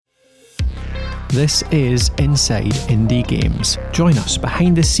This is Inside Indie Games. Join us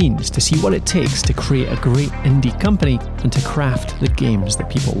behind the scenes to see what it takes to create a great indie company and to craft the games that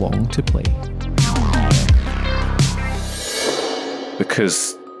people long to play.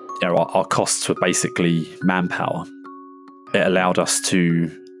 Because our costs were basically manpower, it allowed us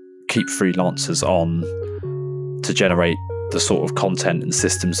to keep freelancers on to generate the sort of content and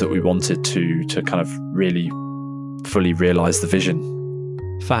systems that we wanted to kind of really fully realise the vision.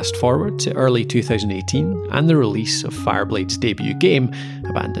 Fast forward to early 2018 and the release of Fireblade's debut game,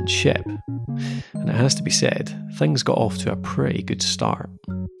 Abandoned Ship. And it has to be said, things got off to a pretty good start.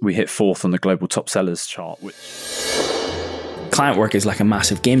 We hit 4th on the global top sellers chart, which... Client work is like a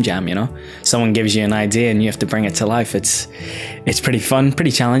massive game jam, you know? Someone gives you an idea and you have to bring it to life. It's pretty fun,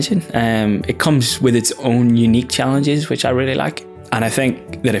 pretty challenging. It comes with its own unique challenges, which I really like. And I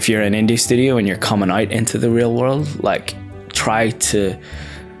think that if you're an indie studio and you're coming out into the real world, like, try to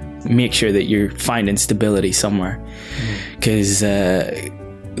make sure that you're finding stability somewhere. Because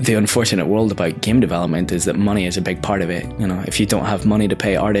the unfortunate world about game development is that money is a big part of it. You know, if you don't have money to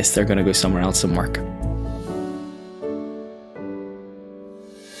pay artists, they're going to go somewhere else and work.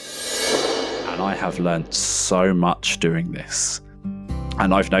 And I have learnt so much doing this.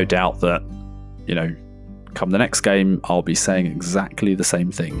 And I've no doubt that, you know, come the next game, I'll be saying exactly the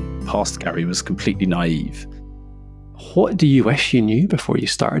same thing. Past Gary was completely naive. What do you wish you knew before you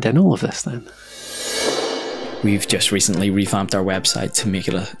started in all of this then? We've just recently revamped our website to make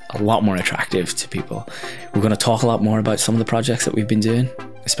it a lot more attractive to people. We're going to talk a lot more about some of the projects that we've been doing,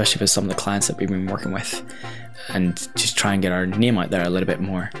 especially with some of the clients that we've been working with, and just try and get our name out there a little bit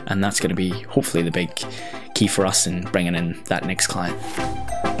more. And that's going to be hopefully the big key for us in bringing in that next client.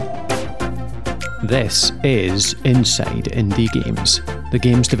 This is Inside Indie Games, the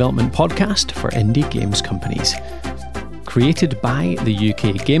games development podcast for indie games companies. Created by the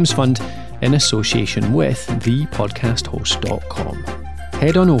UK Games Fund in association with thepodcasthost.com.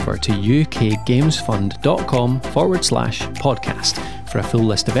 Head on over to ukgamesfund.com/podcast for a full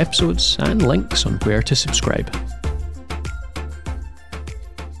list of episodes and links on where to subscribe.